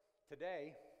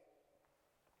Today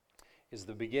is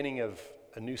the beginning of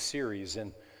a new series,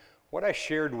 and what I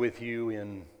shared with you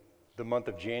in the month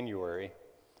of January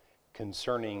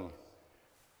concerning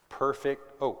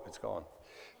perfect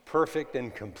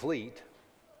and complete,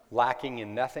 lacking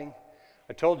in nothing.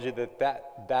 I told you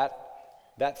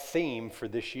that theme for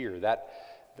this year, that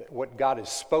what God has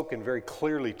spoken very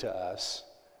clearly to us,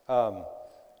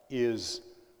 is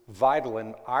vital,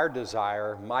 and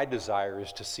my desire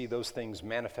is to see those things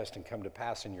manifest and come to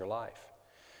pass in your life.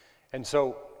 And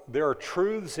so there are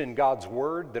truths in God's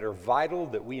Word that are vital,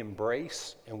 that we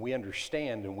embrace and we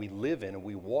understand and we live in and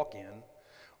we walk in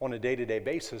on a day-to-day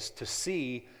basis to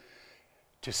see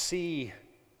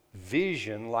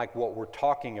vision like what we're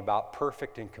talking about,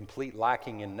 perfect and complete,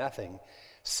 lacking in nothing,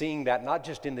 seeing that not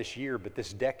just in this year but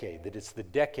this decade, that it's the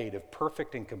decade of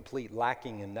perfect and complete,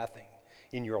 lacking in nothing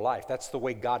in your life. That's the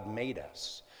way God made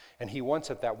us, and He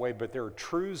wants it that way. But there are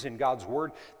truths in God's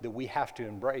Word that we have to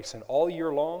embrace, and all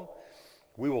year long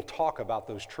we will talk about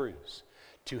those truths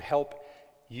to help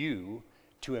you,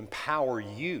 to empower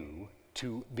you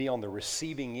to be on the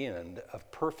receiving end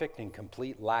of perfect and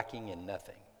complete, lacking in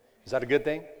nothing. Is that a good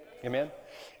thing? Amen?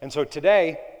 And so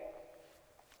today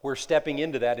we're stepping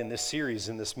into that in this series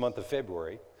in this month of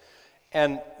February,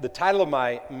 and the title of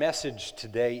my message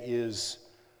today is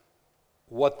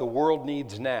What the World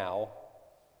Needs Now,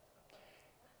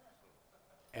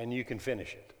 and you can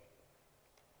finish it.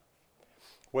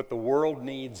 What the world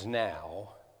needs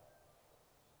now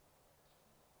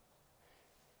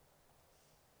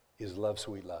is love,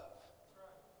 sweet love.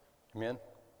 Amen?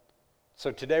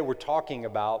 So today we're talking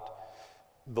about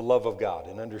the love of God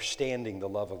and understanding the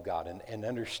love of God and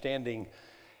understanding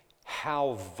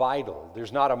how vital.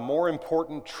 There's not a more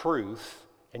important truth,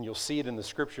 and you'll see it in the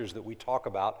scriptures that we talk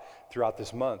about throughout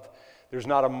this month. There's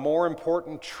not a more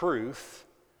important truth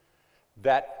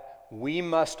that we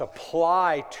must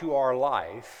apply to our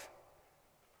life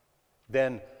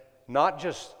than not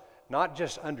just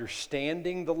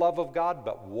understanding the love of God,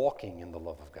 but walking in the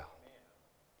love of God.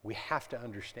 We have to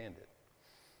understand it.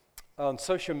 On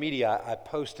social media, I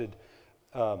posted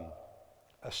a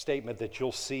statement that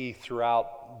you'll see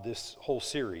throughout this whole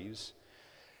series,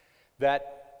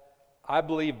 that I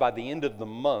believe by the end of the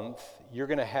month, you're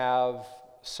going to have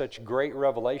such great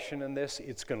revelation in this,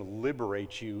 it's going to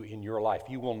liberate you in your life.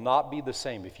 You will not be the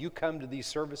same. If you come to these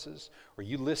services or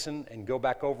you listen and go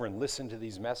back over and listen to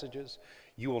these messages,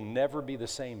 you will never be the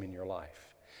same in your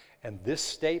life. And this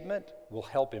statement will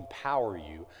help empower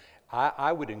you.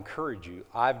 I would encourage you.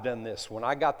 I've done this. When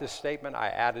I got this statement, I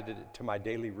added it to my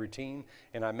daily routine,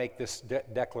 and I make this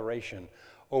declaration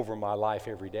over my life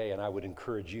every day, and I would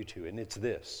encourage you to. And it's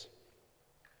this: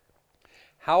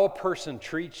 how a person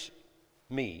treats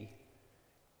me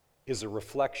is a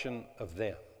reflection of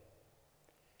them.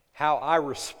 How I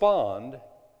respond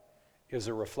is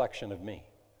a reflection of me.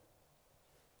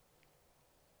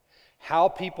 How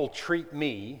people treat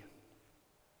me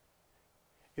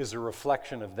is a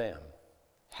reflection of them.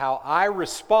 How I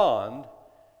respond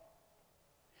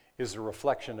is a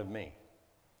reflection of me.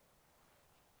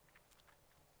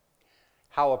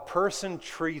 How a person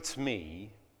treats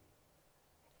me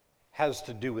has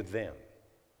to do with them.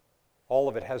 All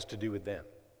of it has to do with them.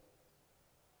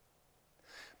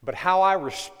 But how I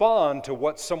respond to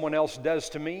what someone else does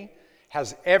to me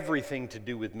has everything to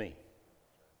do with me.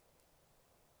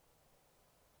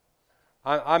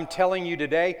 I'm telling you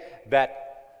today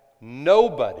that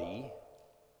nobody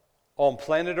on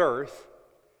planet Earth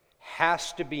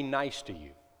has to be nice to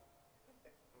you.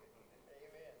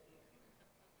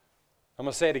 I'm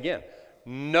going to say it again.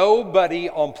 Nobody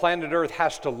on planet Earth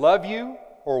has to love you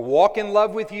or walk in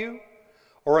love with you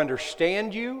or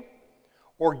understand you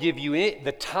or give you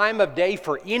the time of day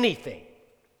for anything.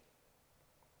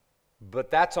 But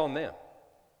that's on them.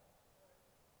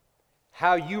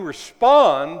 How you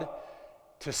respond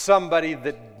to somebody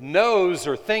that knows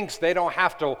or thinks they don't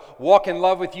have to walk in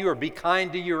love with you or be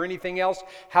kind to you or anything else,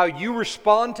 how you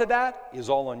respond to that is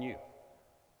all on you.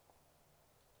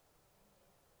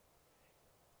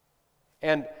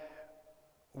 And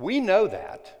we know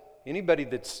that. Anybody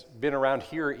that's been around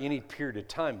here any period of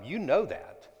time, you know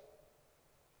that.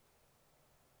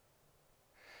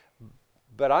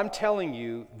 But I'm telling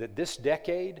you that this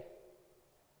decade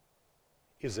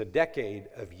is a decade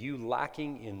of you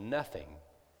lacking in nothing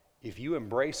if you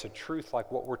embrace a truth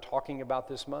like what we're talking about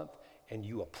this month and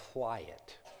you apply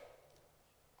it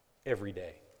every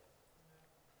day.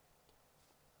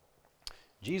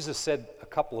 Jesus said a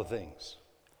couple of things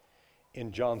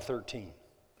in John 13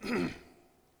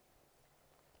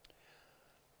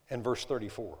 and verse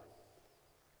 34.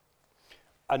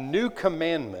 A new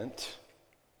commandment,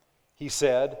 he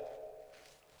said,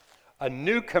 A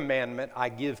new commandment I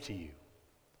give to you,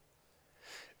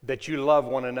 that you love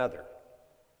one another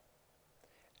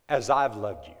as I've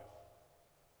loved you,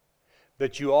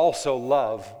 that you also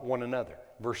love one another.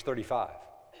 Verse 35.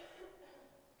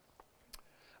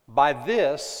 By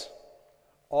this,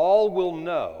 all will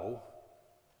know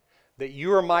that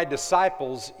you are my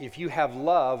disciples if you have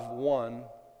love one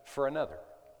for another.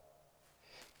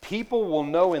 People will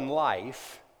know in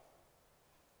life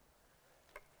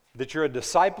that you're a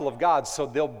disciple of God, so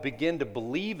they'll begin to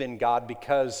believe in God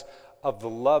because of the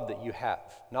love that you have.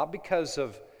 Not because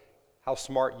of how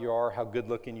smart you are, how good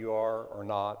looking you are or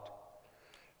not.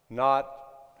 Not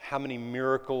how many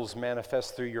miracles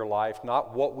manifest through your life.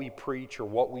 Not what we preach or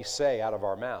what we say out of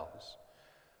our mouths.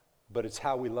 But it's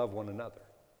how we love one another.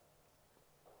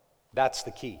 That's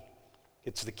the key.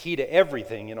 It's the key to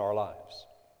everything in our lives.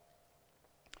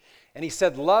 And he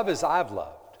said, love as I've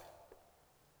loved.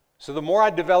 So the more I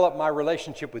develop my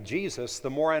relationship with Jesus, the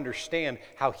more I understand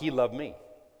how he loved me.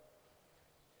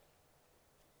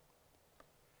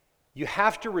 You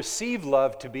have to receive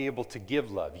love to be able to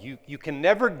give love. You can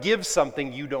never give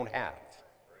something you don't have.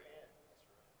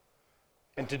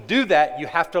 And to do that, you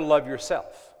have to love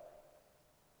yourself.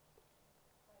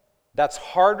 That's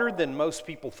harder than most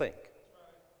people think.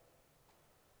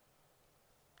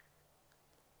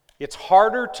 It's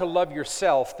harder to love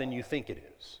yourself than you think it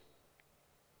is.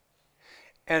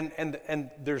 And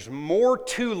there's more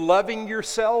to loving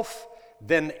yourself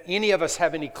than any of us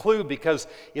have any clue, because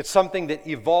it's something that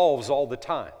evolves all the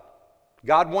time.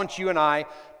 God wants you and I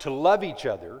to love each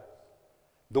other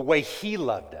the way he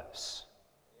loved us.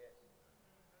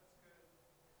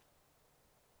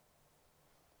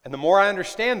 And the more I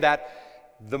understand that,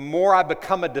 the more I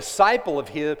become a disciple of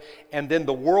his, and then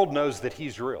the world knows that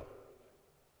he's real.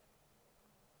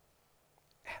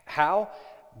 How?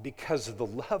 Because of the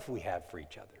love we have for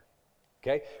each other.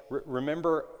 Okay?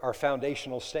 Remember our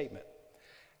foundational statement.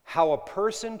 How a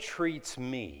person treats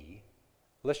me,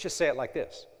 let's just say it like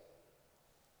this.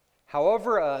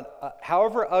 However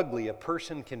ugly a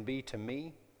person can be to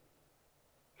me,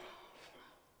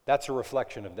 that's a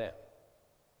reflection of them.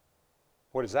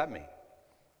 What does that mean?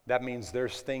 That means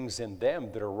there's things in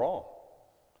them that are wrong.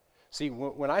 See,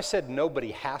 when I said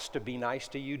nobody has to be nice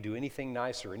to you, do anything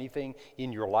nice or anything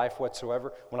in your life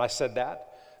whatsoever, when I said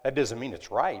that, that doesn't mean it's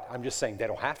right. I'm just saying they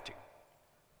don't have to.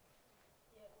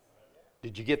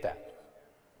 Did you get that?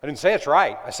 I didn't say it's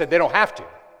right. I said they don't have to.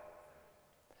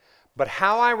 But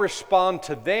how I respond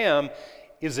to them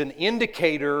is an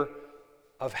indicator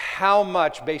of how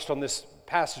much, based on this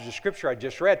passage of Scripture I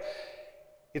just read,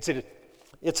 it's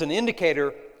an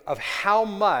indicator of how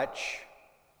much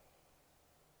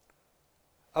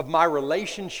of my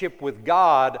relationship with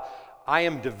God I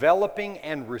am developing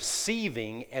and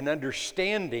receiving and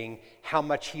understanding how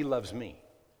much he loves me.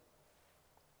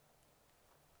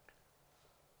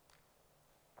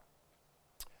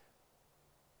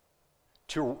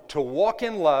 To walk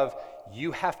in love,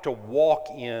 you have to walk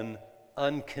in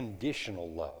unconditional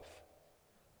love.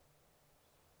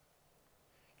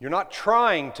 You're not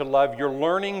trying to love, you're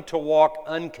learning to walk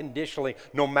unconditionally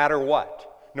no matter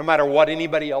what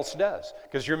anybody else does.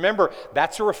 Because remember,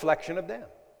 that's a reflection of them.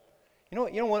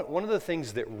 You know what? One of the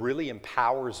things that really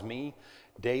empowers me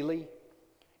daily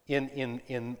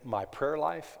in my prayer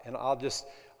life, and I'll just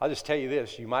tell you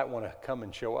this, you might want to come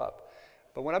and show up.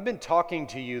 But when I've been talking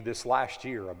to you this last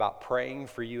year about praying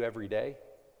for you every day,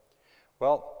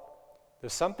 well,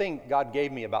 there's something God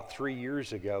gave me about 3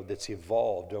 years ago that's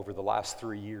evolved over the last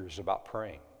 3 years about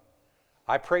praying.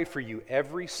 I pray for you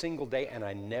every single day, and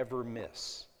I never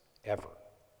miss, ever.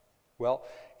 Well,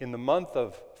 in the month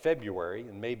of February,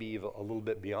 and maybe even a little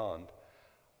bit beyond,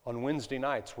 on Wednesday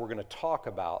nights, we're going to talk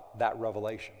about that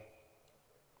revelation.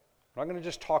 We're not going to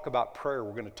just talk about prayer.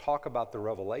 We're going to talk about the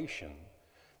revelation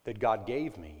that God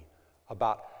gave me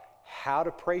about how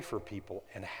to pray for people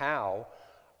and how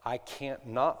I can't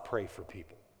not pray for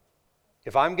people.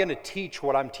 If I'm going to teach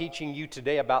what I'm teaching you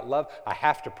today about love, I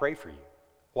have to pray for you.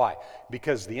 Why?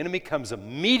 Because the enemy comes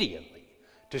immediately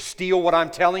to steal what I'm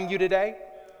telling you today.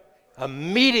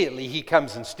 Immediately he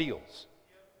comes and steals.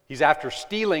 He's after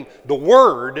stealing the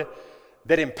word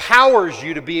that empowers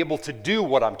you to be able to do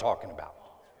what I'm talking about.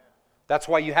 That's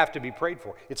why you have to be prayed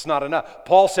for. It's not enough.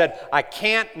 Paul said, I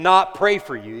can't not pray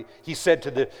for you, he said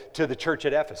to the church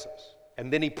at Ephesus.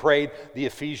 And then he prayed the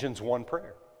Ephesians 1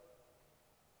 prayer.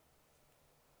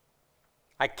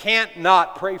 I can't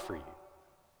not pray for you.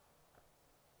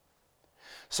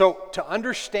 So to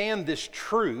understand this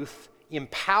truth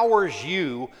empowers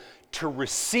you to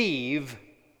receive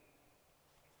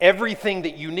everything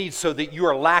that you need so that you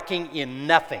are lacking in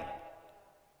nothing.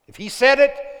 If he said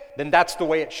it, then that's the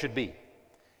way it should be.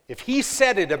 If He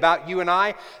said it about you and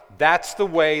I, that's the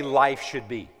way life should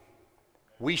be.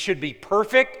 We should be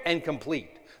perfect and complete.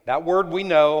 That word we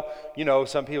know,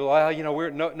 some people,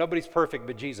 nobody's perfect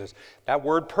but Jesus. That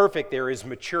word perfect there is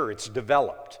mature, it's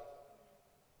developed.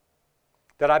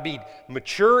 That I be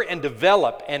mature and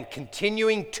develop and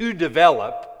continuing to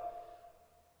develop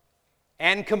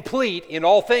and complete in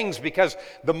all things, because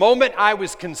the moment I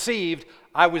was conceived,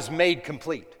 I was made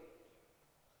complete.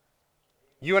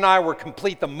 You and I were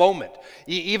complete the moment.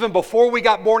 Even before we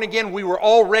got born again, we were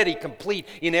already complete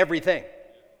in everything.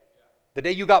 The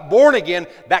day you got born again,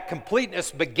 that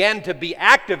completeness began to be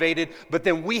activated, but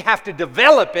then we have to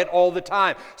develop it all the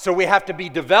time. So we have to be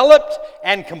developed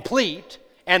and complete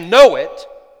and know it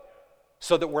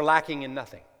so that we're lacking in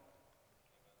nothing.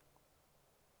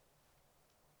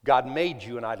 God made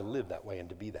you and I to live that way and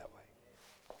to be that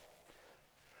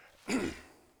way.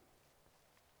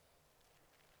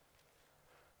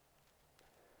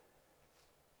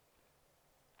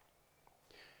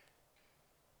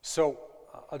 So,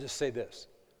 I'll just say this.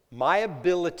 My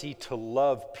ability to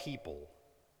love people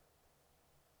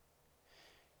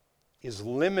is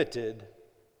limited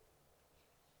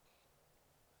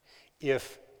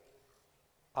if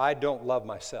I don't love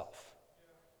myself.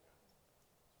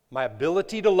 My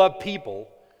ability to love people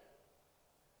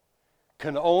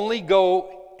can only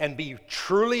go and be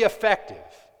truly effective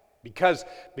because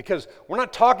we're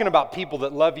not talking about people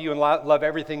that love you and love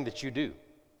everything that you do.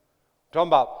 We're talking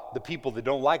about the people that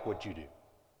don't like what you do.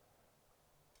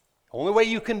 The only way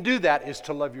you can do that is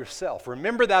to love yourself.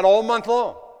 Remember that all month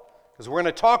long, because we're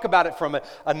going to talk about it from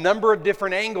a number of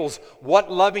different angles,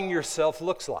 what loving yourself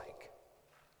looks like.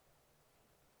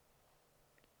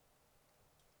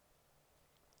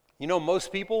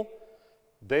 Most people,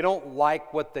 they don't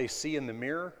like what they see in the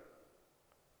mirror,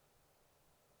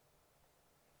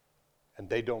 and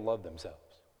they don't love themselves.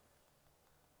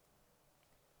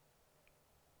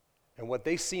 And what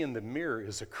they see in the mirror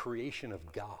is a creation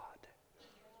of God.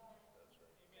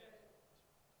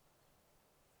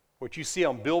 What you see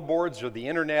on billboards or the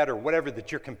internet or whatever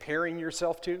that you're comparing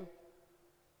yourself to,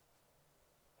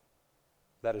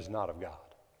 that is not of God.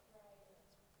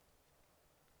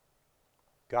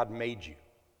 God made you,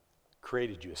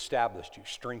 created you, established you,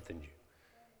 strengthened you.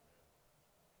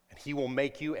 And He will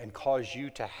make you and cause you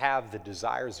to have the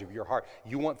desires of your heart.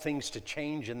 You want things to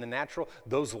change in the natural?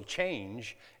 Those will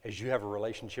change as you have a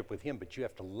relationship with Him, but you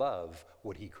have to love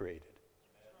what He created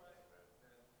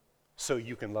so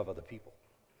you can love other people.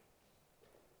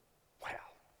 Well,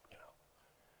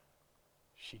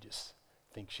 she just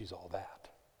thinks she's all that.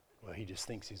 Well, he just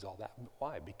thinks he's all that.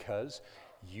 Why? Because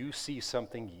you see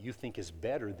something you think is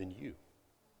better than you.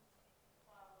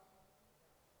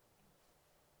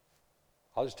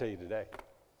 I'll just tell you today,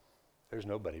 there's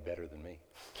nobody better than me.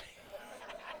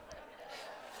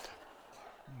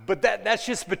 But that's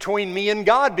just between me and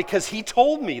God, because He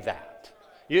told me that.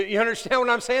 You understand what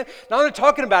I'm saying? Now, I'm not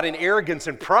talking about in arrogance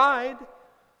and pride.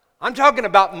 I'm talking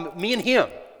about me and Him.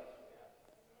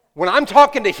 When I'm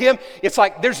talking to Him, it's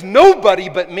like there's nobody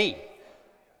but me.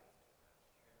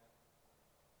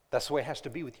 That's the way it has to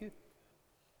be with you,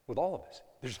 with all of us.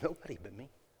 There's nobody but me.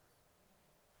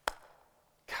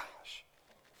 Gosh.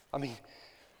 I mean,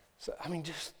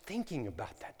 just thinking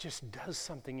about that just does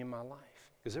something in my life.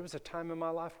 Because there was a time in my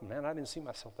life, man, I didn't see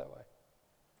myself that way.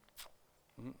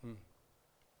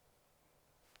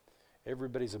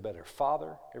 Everybody's a better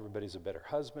father. Everybody's a better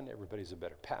husband. Everybody's a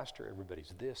better pastor.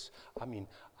 Everybody's this. I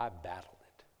battled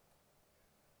it.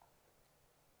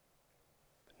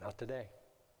 But not today.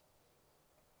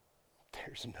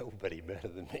 There's nobody better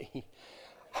than me.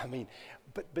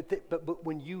 But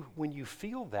when you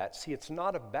feel that, see, it's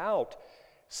not about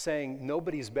saying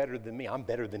nobody's better than me. I'm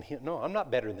better than him. No, I'm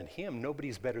not better than him.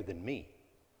 Nobody's better than me.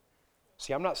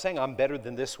 See, I'm not saying I'm better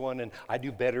than this one and I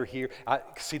do better here.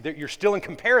 You're still in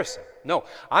comparison. No,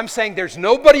 I'm saying there's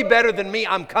nobody better than me.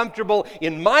 I'm comfortable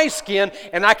in my skin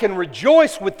and I can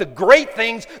rejoice with the great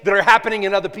things that are happening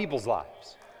in other people's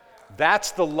lives. That's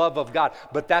the love of God.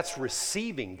 But that's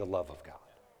receiving the love of God.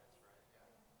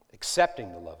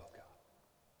 Accepting the love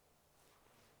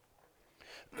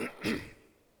of God.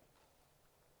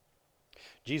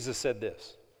 Jesus said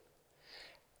this,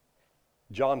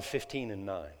 John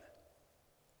 15:9.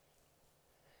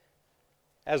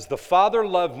 As the Father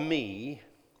loved me,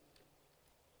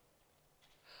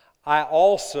 I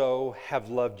also have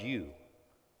loved you.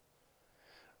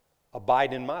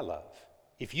 Abide in my love.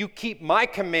 If you keep my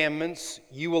commandments,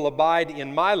 you will abide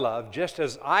in my love, just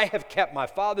as I have kept my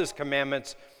Father's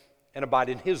commandments and abide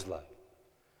in His love.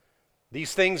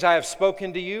 These things I have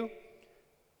spoken to you,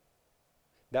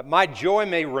 that my joy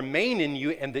may remain in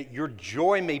you and that your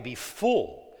joy may be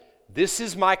full. This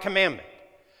is my commandment,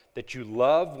 that you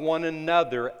love one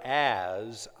another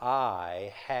as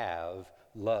I have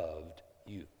loved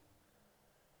you.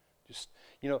 Just,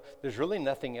 there's really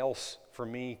nothing else for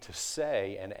me to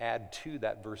say and add to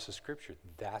that verse of Scripture.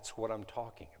 That's what I'm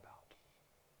talking about.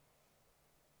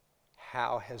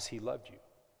 How has he loved you?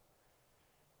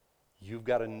 You've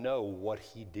got to know what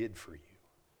he did for you.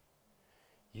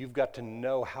 You've got to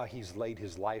know how he's laid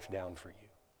his life down for you,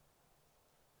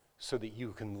 so that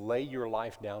you can lay your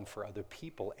life down for other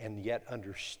people and yet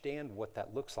understand what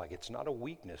that looks like. It's not a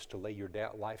weakness to lay your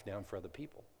life down for other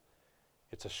people.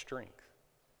 It's a strength,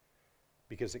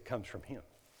 because it comes from him.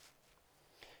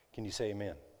 Can you say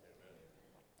amen? Amen.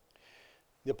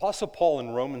 The Apostle Paul in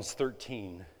Romans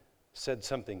 13 said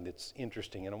something that's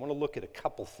interesting, and I want to look at a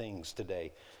couple things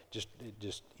today, just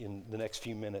in the next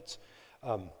few minutes,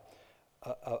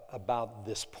 about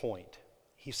this point.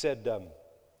 He said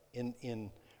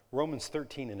in Romans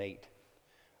 13:8,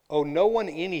 "Owe no one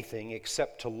anything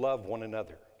except to love one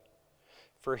another.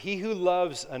 For he who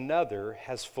loves another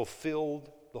has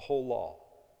fulfilled the whole law.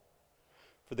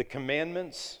 For the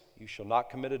commandments, you shall not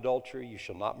commit adultery, you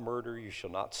shall not murder, you shall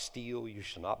not steal, you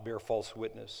shall not bear false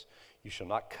witness, you shall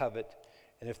not covet,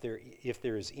 and if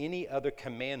there is any other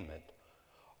commandment,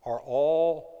 are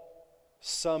all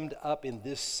summed up in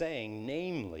this saying,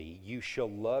 namely, you shall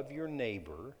love your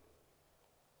neighbor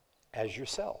as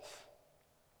yourself."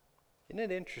 Isn't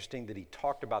it interesting that he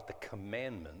talked about the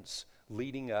commandments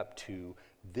leading up to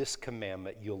this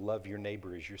commandment, you'll love your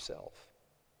neighbor as yourself?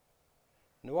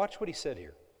 Now watch what he said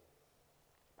here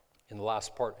in the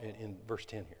last part, in verse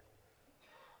 10 here.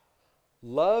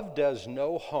 Love does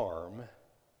no harm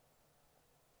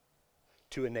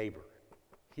to a neighbor.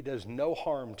 He does no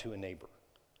harm to a neighbor.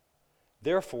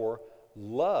 Therefore,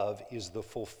 love is the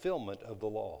fulfillment of the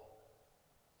law.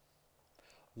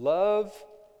 Love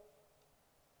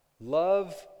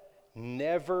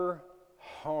never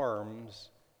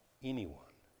harms anyone.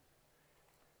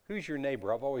 Who's your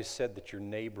neighbor? I've always said that your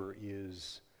neighbor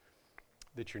is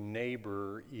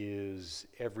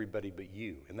everybody but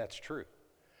you, and that's true.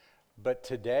 But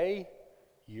today,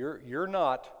 you're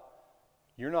not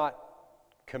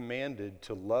commanded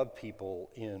to love people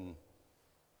in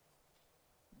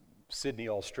Sydney,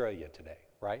 Australia today,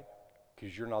 right?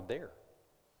 Because you're not there.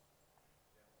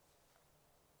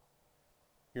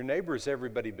 Your neighbor is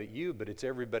everybody but you, but it's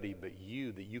everybody but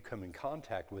you that you come in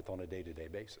contact with on a day-to-day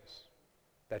basis.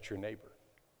 That's your neighbor.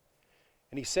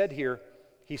 And he said here,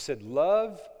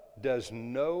 love does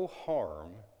no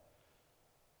harm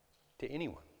to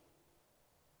anyone.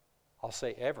 I'll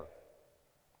say ever.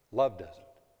 Love doesn't.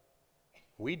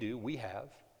 We do, we have.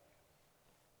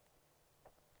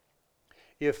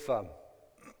 If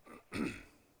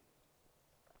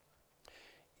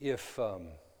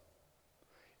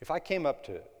I came up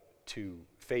to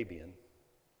Fabian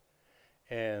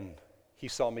and he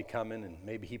saw me coming and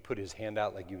maybe he put his hand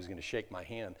out like he was going to shake my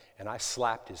hand and I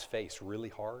slapped his face really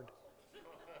hard,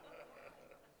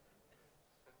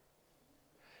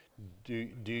 do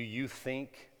you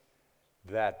think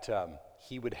that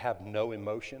he would have no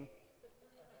emotion?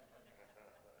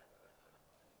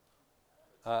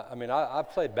 I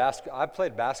played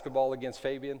basketball against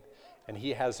Fabian, and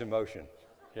he has emotion.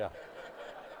 Yeah.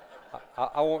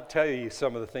 I won't tell you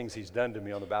some of the things he's done to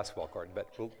me on the basketball court, but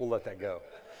we'll let that go.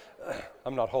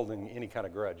 I'm not holding any kind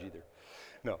of grudge either.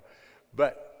 No.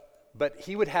 But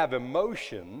he would have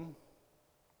emotion,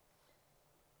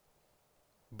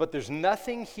 but there's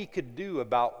nothing he could do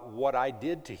about what I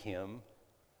did to him,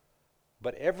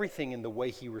 but everything in the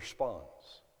way he responds.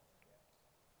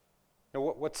 Now,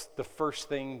 what's the first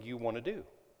thing you want to do?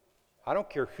 I don't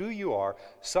care who you are.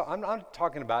 So I'm not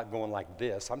talking about going like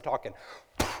this. I'm talking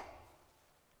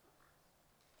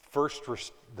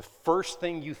the first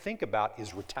thing you think about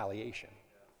is retaliation.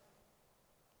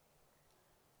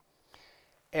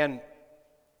 And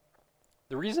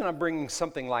the reason I'm bringing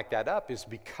something like that up is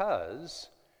because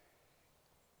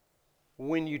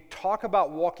when you talk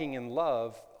about walking in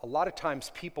love, a lot of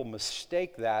times people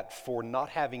mistake that for not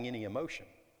having any emotion.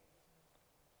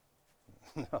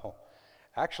 No.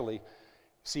 Actually,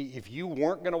 see, if you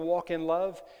weren't going to walk in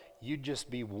love, you'd just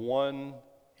be one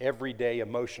everyday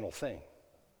emotional thing.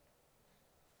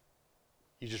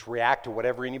 You just react to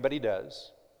whatever anybody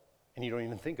does, and you don't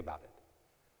even think about it.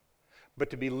 But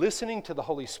to be listening to the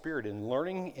Holy Spirit and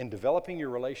learning and developing your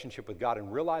relationship with God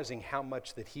and realizing how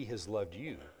much that He has loved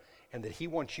you and that He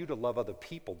wants you to love other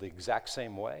people the exact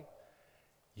same way,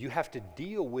 you have to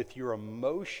deal with your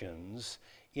emotions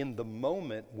in the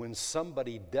moment when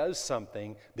somebody does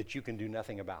something that you can do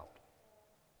nothing about.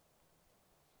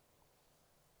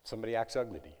 Somebody acts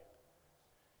ugly to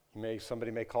you.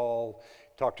 Somebody may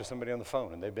talk to somebody on the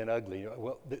phone, and they've been ugly.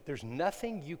 Well, there's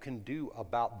nothing you can do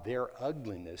about their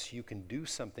ugliness. You can do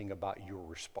something about your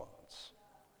response.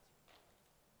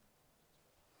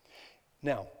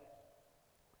 Now,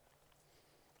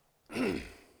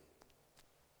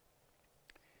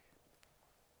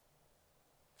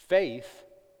 faith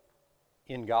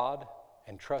in God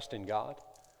and trust in God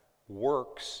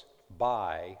works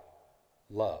by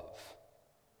love.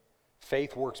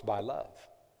 Faith works by love.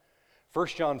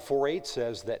 1 John 4:8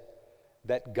 says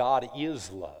that God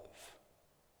is love.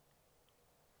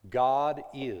 God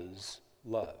is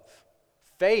love.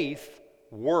 Faith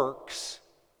works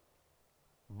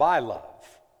by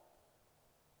love.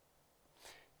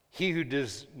 He who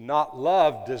does not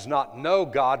love does not know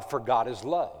God, for God is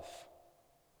love.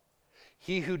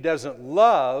 He who doesn't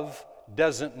love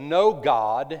doesn't know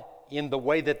God in the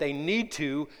way that they need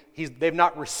to. They've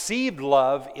not received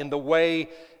love in the way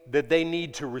that they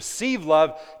need to receive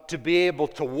love to be able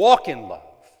to walk in love.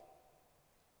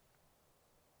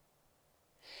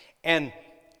 And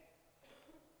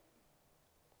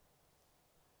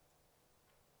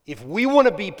if we want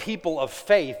to be people of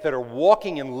faith that are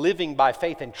walking and living by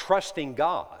faith and trusting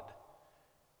God,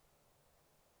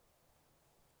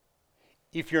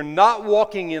 if you're not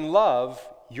walking in love,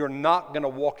 you're not going to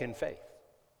walk in faith.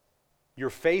 Your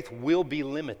faith will be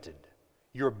limited.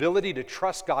 Your ability to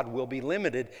trust God will be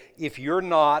limited if you're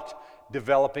not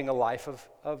developing a life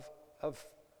of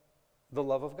the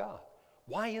love of God.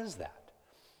 Why is that?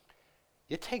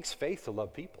 It takes faith to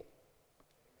love people.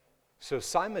 So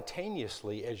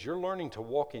simultaneously, as you're learning to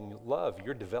walk in love,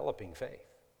 you're developing faith.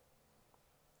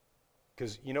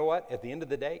 Because you know what? At the end of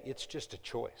the day, it's just a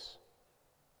choice.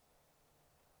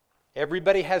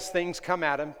 Everybody has things come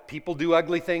at them. People do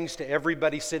ugly things to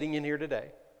everybody sitting in here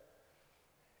today.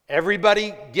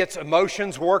 Everybody gets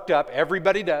emotions worked up.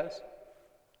 Everybody does.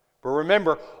 But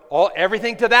remember,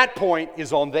 everything to that point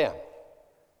is on them.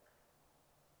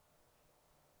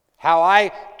 How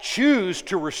I choose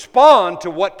to respond to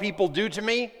what people do to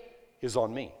me is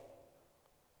on me.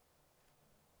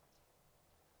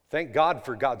 Thank God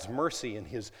for God's mercy and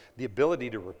the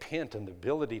ability to repent and the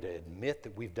ability to admit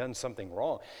that we've done something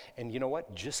wrong. And you know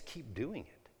what? Just keep doing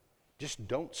it. Just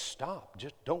don't stop.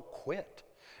 Just don't quit.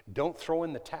 Don't throw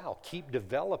in the towel. Keep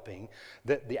developing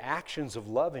the actions of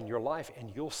love in your life,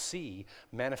 and you'll see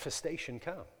manifestation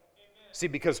come. Amen. See,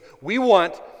 because we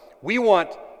want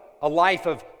a life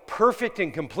of perfect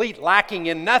and complete, lacking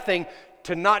in nothing,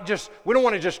 we don't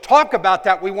want to just talk about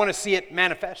that, we want to see it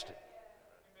manifested.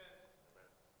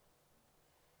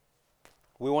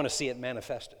 We want to see it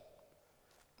manifested.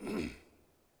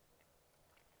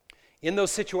 In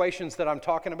those situations that I'm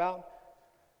talking about,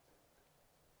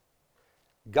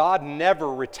 God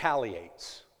never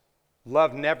retaliates.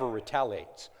 Love never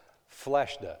retaliates.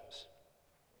 Flesh does.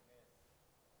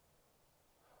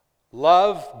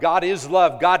 Love, God is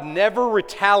love. God never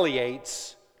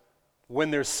retaliates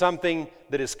when there's something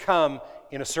that has come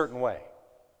in a certain way,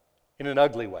 in an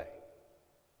ugly way,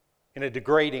 in a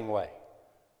degrading way.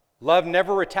 Love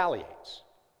never retaliates,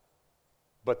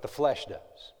 but the flesh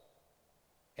does.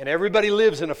 And everybody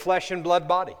lives in a flesh and blood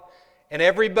body, and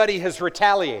everybody has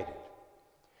retaliated.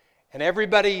 And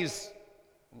everybody's,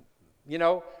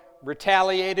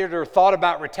 retaliated or thought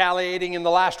about retaliating in the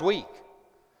last week.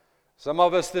 Some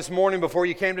of us this morning before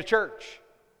you came to church.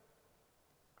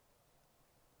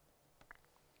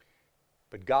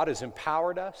 But God has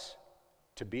empowered us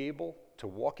to be able to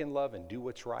walk in love and do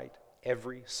what's right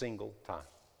every single time.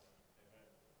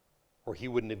 Or He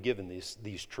wouldn't have given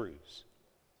these truths.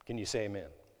 Can you say amen?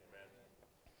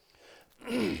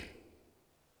 Amen.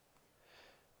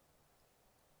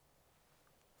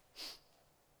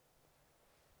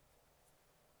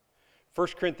 1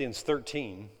 Corinthians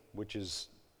 13, which is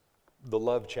the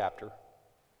love chapter.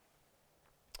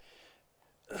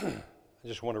 I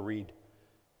just want to read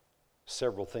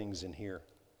several things in here.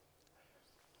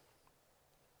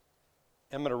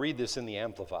 I'm going to read this in the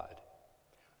Amplified.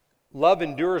 Love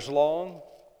endures long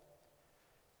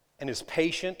and is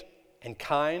patient and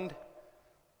kind.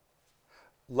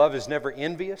 Love is never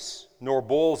envious, nor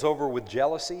boils over with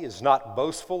jealousy, is not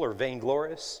boastful or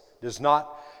vainglorious, does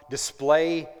not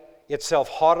display itself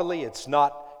haughtily, it's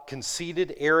not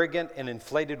conceited, arrogant, and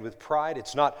inflated with pride.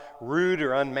 It's not rude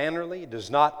or unmannerly. It does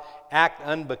not act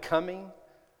unbecoming.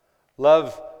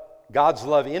 God's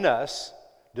love in us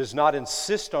does not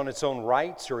insist on its own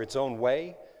rights or its own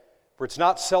way, for it's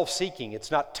not self-seeking,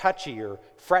 it's not touchy or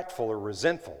fretful or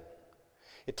resentful.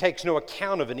 It takes no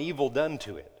account of an evil done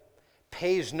to it,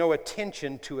 pays no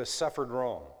attention to a suffered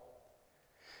wrong.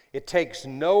 It takes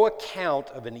no account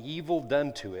of an evil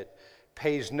done to it,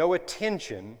 pays no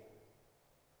attention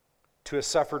to a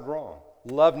suffered wrong.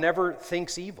 Love never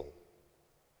thinks evil.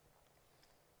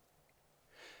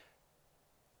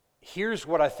 Here's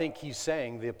what I think he's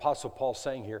saying, the Apostle Paul's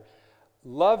saying here.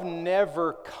 Love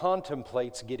never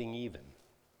contemplates getting even.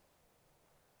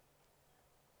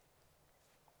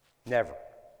 Never.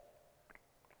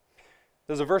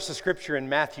 There's a verse of Scripture in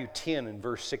Matthew 10 and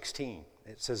verse 16.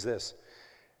 It says this,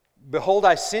 "Behold,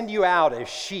 I send you out as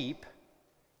sheep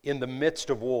in the midst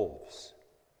of wolves.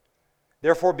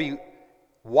 Therefore be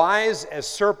wise as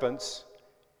serpents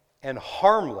and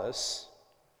harmless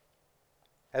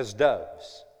as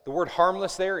doves." The word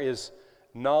harmless there is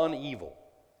non-evil.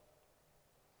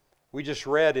 We just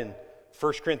read in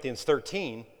 1 Corinthians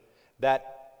 13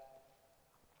 that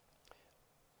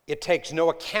it takes no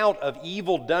account of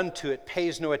evil done to it,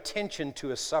 pays no attention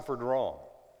to a suffered wrong.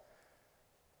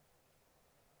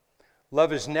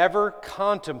 Love is never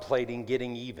contemplating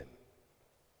getting even.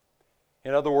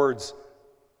 In other words,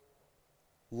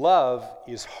 love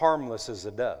is harmless as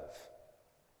a dove.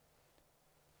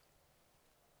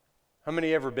 How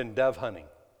many ever been dove hunting?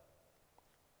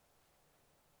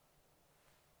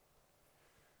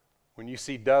 When you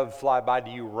see dove fly by, do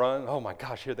you run? Oh my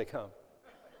gosh, here they come.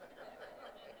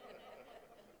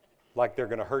 Like they're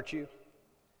going to hurt you?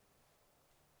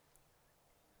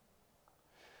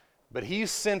 But He's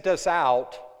sent us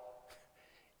out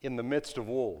in the midst of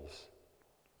wolves.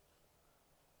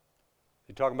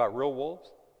 You talking about real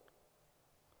wolves?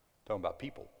 Talking about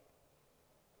people.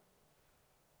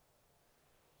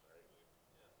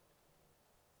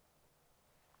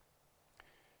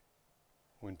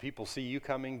 When people see you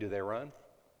coming, do they run?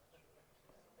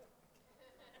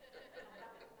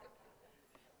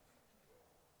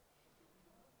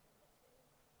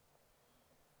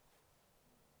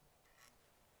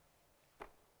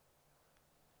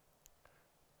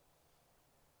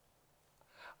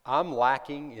 I'm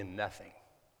lacking in nothing,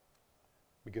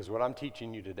 because what I'm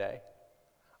teaching you today,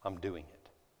 I'm doing it.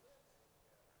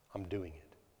 I'm doing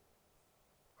it.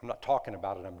 I'm not talking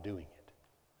about it, I'm doing it.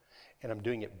 And I'm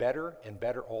doing it better and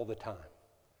better all the time.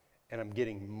 And I'm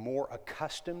getting more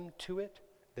accustomed to it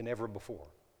than ever before.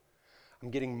 I'm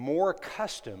getting more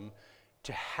accustomed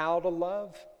to how to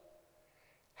love,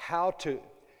 how to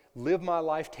live my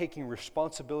life taking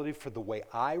responsibility for the way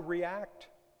I react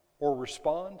or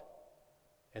respond,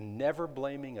 and never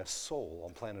blaming a soul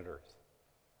on planet Earth.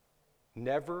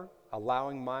 Never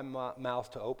allowing my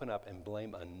mouth to open up and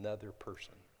blame another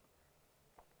person.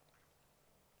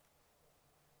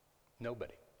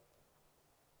 Nobody.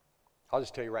 I'll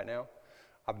just tell you right now,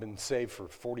 I've been saved for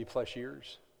 40 plus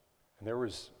years, and there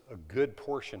was a good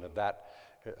portion of that,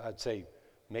 I'd say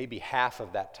maybe half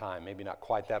of that time, maybe not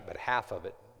quite that, but half of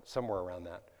it, somewhere around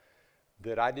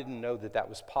that I didn't know that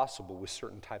was possible with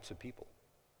certain types of people.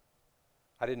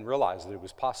 I didn't realize that it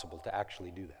was possible to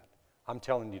actually do that. I'm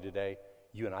telling you today,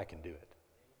 you and I can do it.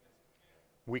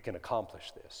 We can accomplish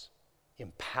this,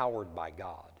 empowered by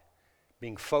God,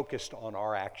 being focused on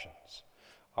our actions,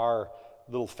 our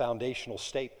little foundational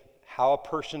statement. How a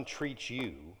person treats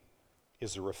you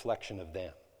is a reflection of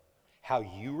them. How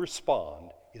you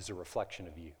respond is a reflection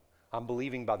of you. I'm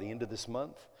believing by the end of this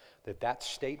month that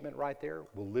statement right there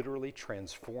will literally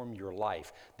transform your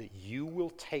life, that you will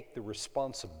take the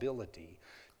responsibility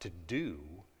to do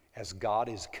as God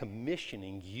is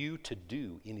commissioning you to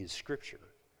do in His Scripture.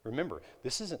 Remember,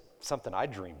 this isn't something I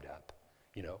dreamed up,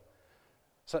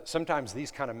 So sometimes these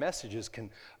kind of messages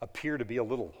can appear to be a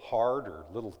little hard or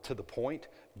a little to the point,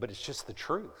 but it's just the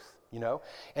truth,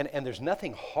 And there's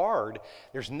nothing hard,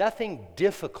 there's nothing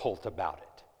difficult about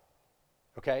it,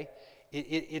 okay?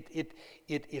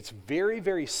 It's very,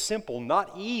 very simple,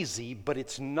 not easy, but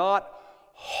it's not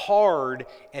hard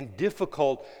and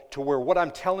difficult to where what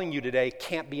I'm telling you today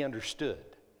can't be understood.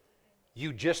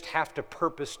 You just have to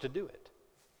purpose to do it.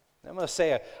 I'm going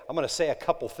to say a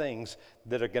couple things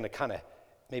that are going to kind of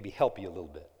maybe help you a little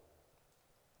bit.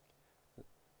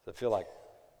 I feel like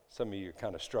some of you are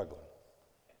kind of struggling.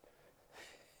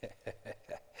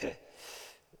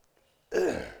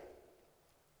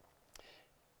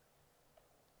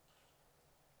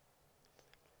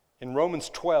 In Romans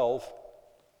 12,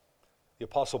 the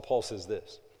Apostle Paul says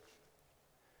this: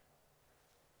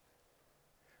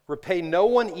 repay no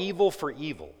one evil for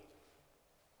evil.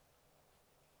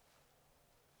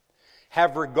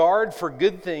 Have regard for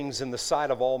good things in the sight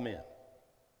of all men.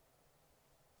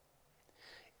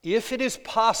 If it is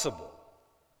possible,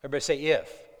 everybody say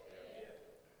if.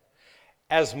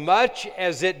 As much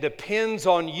as it depends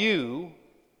on you,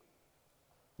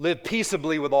 live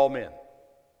peaceably with all men.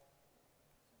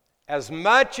 as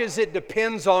much as it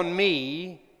depends on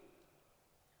me,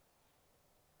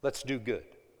 let's do good.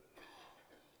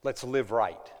 Let's live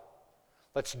right.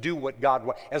 Let's do what God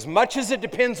wants. As much as it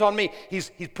depends on me, he's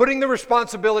putting the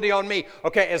responsibility on me.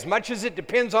 Okay, as much as it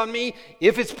depends on me,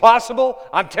 if it's possible,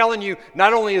 I'm telling you,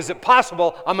 not only is it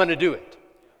possible, I'm going to do it.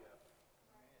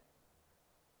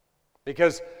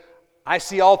 Because I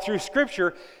see all through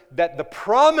Scripture that the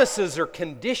promises are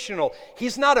conditional.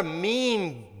 He's not a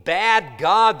mean, bad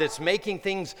God that's making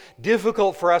things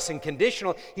difficult for us and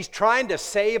conditional. He's trying to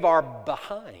save our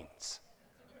behinds.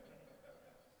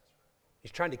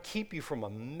 He's trying to keep you from a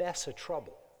mess of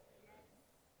trouble.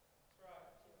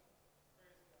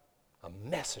 A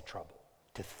mess of trouble.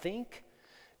 To think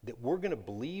that we're going to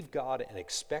believe God and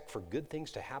expect for good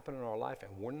things to happen in our life,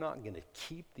 and we're not going to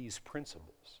keep these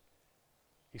principles.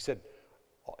 He said,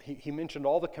 he mentioned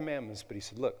all the commandments, but he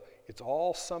said, look, it's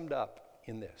all summed up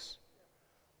in this.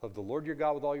 Love the Lord your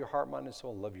God with all your heart, mind, and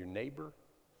soul, and love your neighbor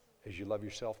as you love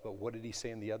yourself. But what did he say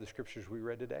in the other scriptures we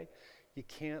read today? You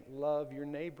can't love your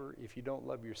neighbor if you don't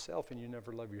love yourself, and you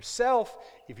never love yourself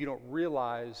if you don't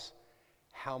realize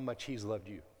how much he's loved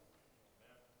you.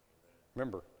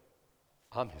 Remember,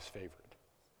 I'm his favorite.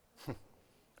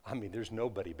 I mean, there's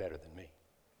nobody better than me.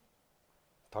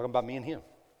 Talking about me and him.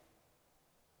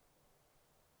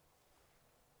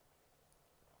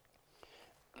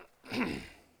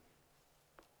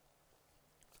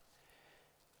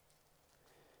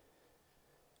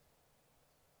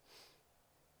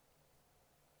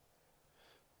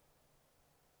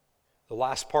 The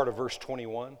last part of verse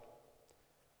 21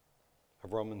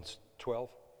 of Romans 12.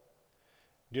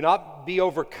 Do not be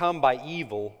overcome by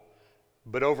evil,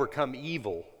 but overcome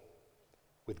evil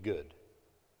with good.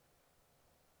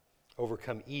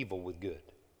 Overcome evil with good.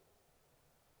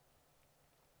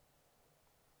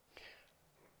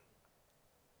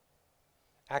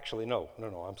 Actually, no,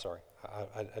 I'm sorry.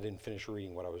 I didn't finish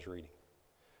reading what I was reading.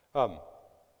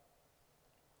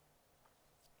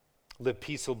 Live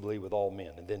peaceably with all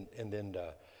men. And then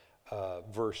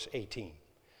verse 18.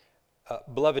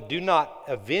 Beloved, do not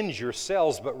avenge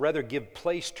yourselves, but rather give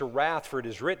place to wrath, for it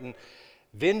is written,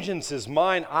 vengeance is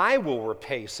mine, I will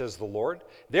repay, says the Lord.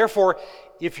 Therefore,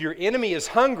 if your enemy is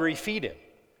hungry, feed him.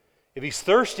 If he's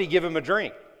thirsty, give him a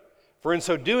drink. For in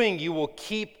so doing, you will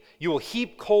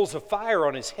heap coals of fire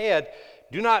on his head.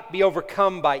 Do not be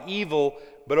overcome by evil,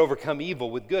 but overcome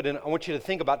evil with good. And I want you to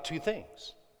think about two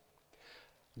things.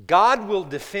 God will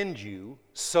defend you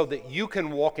so that you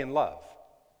can walk in love.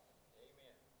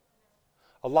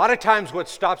 A lot of times what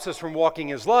stops us from walking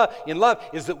in love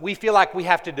is that we feel like we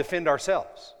have to defend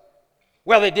ourselves.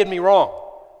 Well, they did me wrong.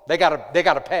 They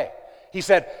gotta pay. He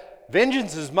said,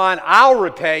 vengeance is mine, I'll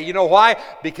repay. You know why?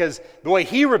 Because the way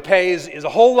he repays is a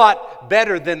whole lot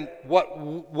better than what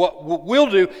we'll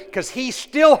do, because he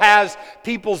still has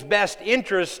people's best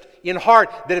interest in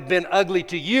heart that have been ugly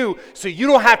to you, so you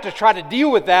don't have to try to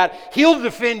deal with that. He'll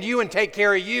defend you and take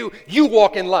care of you. You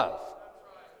walk in love.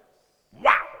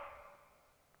 Wow.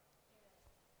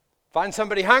 Find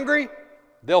somebody hungry,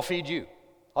 they'll feed you.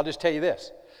 I'll just tell you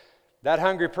this. That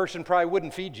hungry person probably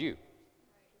wouldn't feed you.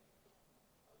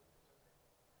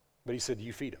 But he said,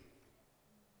 you feed them.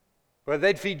 Whether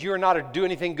they'd feed you or not, or do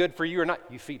anything good for you or not,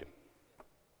 you feed them.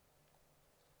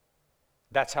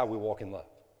 That's how we walk in love.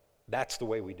 That's the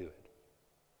way we do it.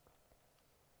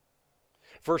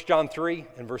 1 John 3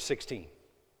 and verse 16.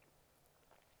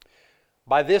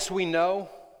 By this we know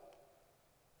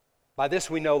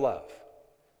love,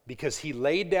 because he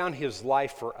laid down his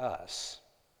life for us,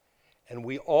 and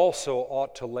we also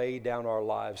ought to lay down our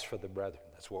lives for the brethren.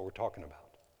 That's what we're talking about.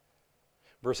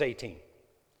 Verse 18.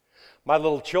 My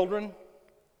little children,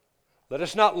 let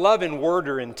us not love in word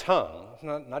or in tongue,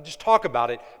 not just talk about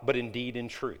it, but in deed and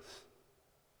truth.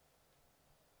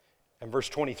 And verse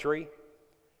 23,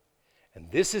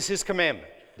 and this is his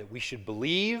commandment, that we should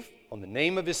believe on the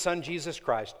name of his Son, Jesus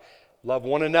Christ, love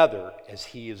one another as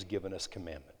he has given us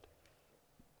commandment.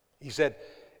 He said,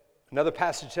 another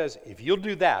passage says, if you'll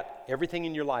do that, everything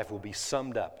in your life will be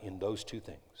summed up in those two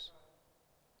things.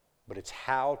 But it's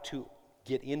how to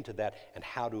get into that and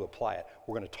how to apply it.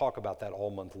 We're going to talk about that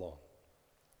all month long.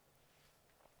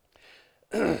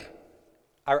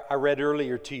 I read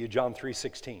earlier to you John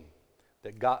 3:16.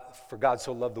 That for God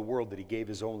so loved the world that he gave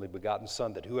his only begotten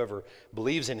Son, that whoever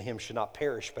believes in him should not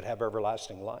perish but have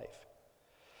everlasting life.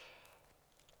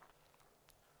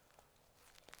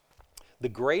 The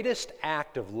greatest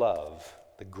act of love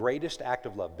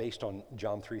based on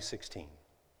John 3:16,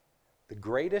 the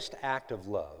greatest act of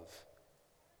love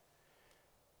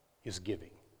is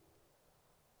giving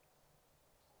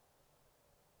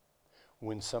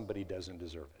when somebody doesn't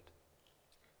deserve it.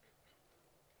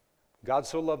 God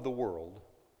so loved the world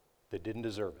that didn't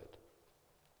deserve it,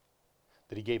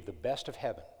 that he gave the best of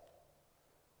heaven,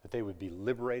 that they would be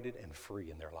liberated and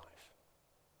free in their life.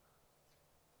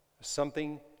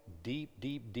 Something deep,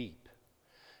 deep, deep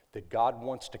that God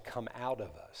wants to come out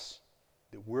of us,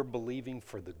 that we're believing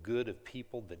for the good of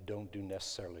people that don't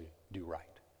necessarily do right.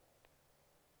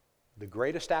 The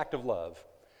greatest act of love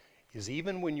is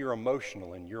even when you're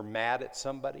emotional and you're mad at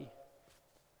somebody,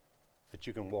 that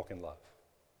you can walk in love.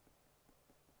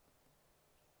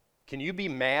 Can you be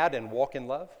mad and walk in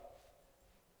love?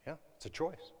 Yeah, it's a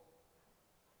choice.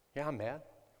 Yeah, I'm mad.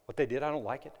 What they did, I don't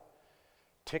like it.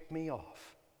 Tick me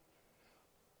off.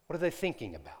 What are they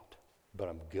thinking about? But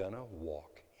I'm gonna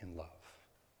walk in love.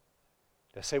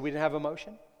 Did I say we didn't have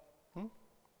emotion?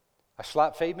 I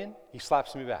slap Fabian, he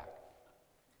slaps me back.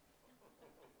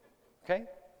 Okay?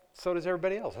 So does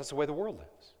everybody else. That's the way the world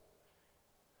is.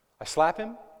 I slap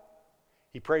him,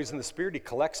 he prays in the Spirit, he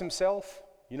collects himself.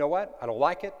 You know what? I don't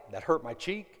like it. That hurt my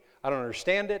cheek. I don't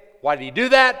understand it. Why did he do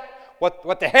that?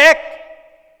 What the heck?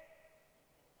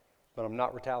 But I'm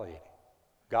not retaliating.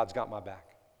 God's got my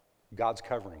back. God's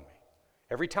covering me.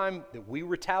 Every time that we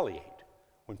retaliate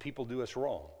when people do us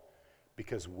wrong,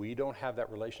 because we don't have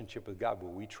that relationship with God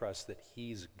where we trust that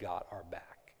he's got our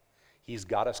back. He's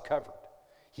got us covered.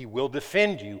 He will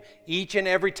defend you each and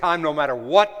every time, no matter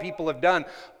what people have done.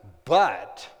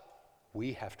 But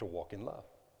we have to walk in love.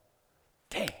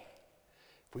 Dang,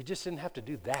 if we just didn't have to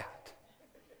do that.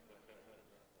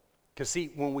 Because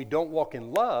see, when we don't walk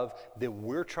in love, then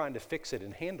we're trying to fix it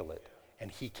and handle it, and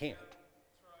he can't.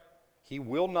 He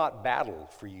will not battle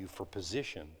for you for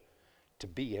position to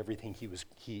be everything he was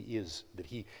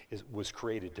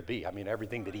created to be. I mean,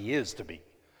 everything that he is to be.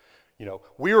 You know,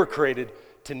 we were created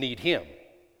to need him.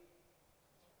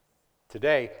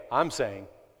 Today, I'm saying,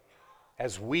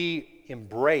 as we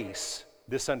embrace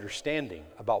this understanding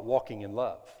about walking in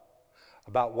love,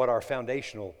 about what our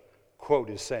foundational quote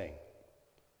is saying,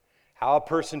 how a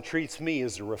person treats me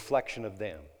is a reflection of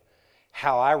them.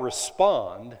 How I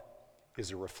respond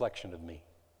is a reflection of me.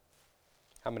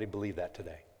 How many believe that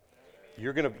today?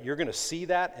 You're gonna see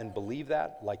that and believe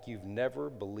that like you've never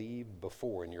believed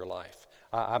before in your life.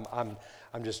 I'm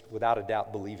just without a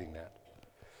doubt believing that.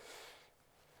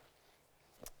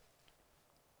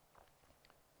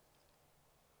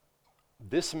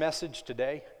 This message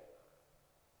today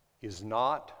is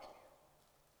not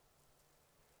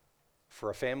for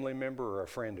a family member or a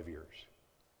friend of yours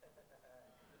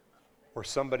or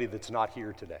somebody that's not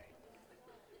here today.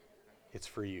 It's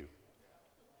for you.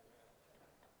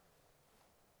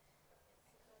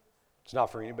 It's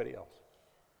not for anybody else.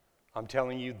 I'm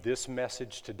telling you, this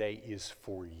message today is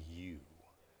for you.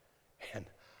 And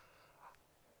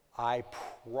I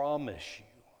promise you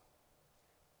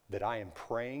that I am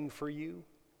praying for you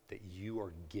that you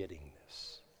are getting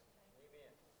this.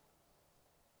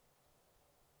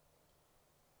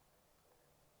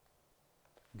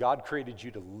 God created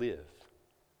you to live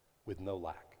with no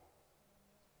lack,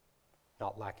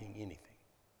 not lacking anything.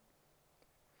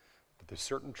 But there's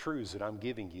certain truths that I'm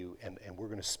giving you, and we're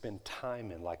going to spend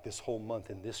time in, like this whole month,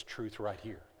 in this truth right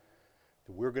here.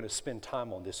 That we're going to spend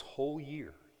time on this whole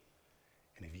year.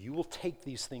 And if you will take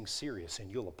these things serious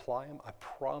and you'll apply them, I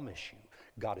promise you,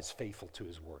 God is faithful to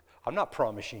his word. I'm not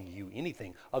promising you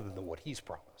anything other than what he's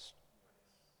promised.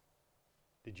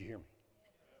 Did you hear me?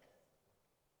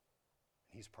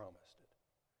 He's promised.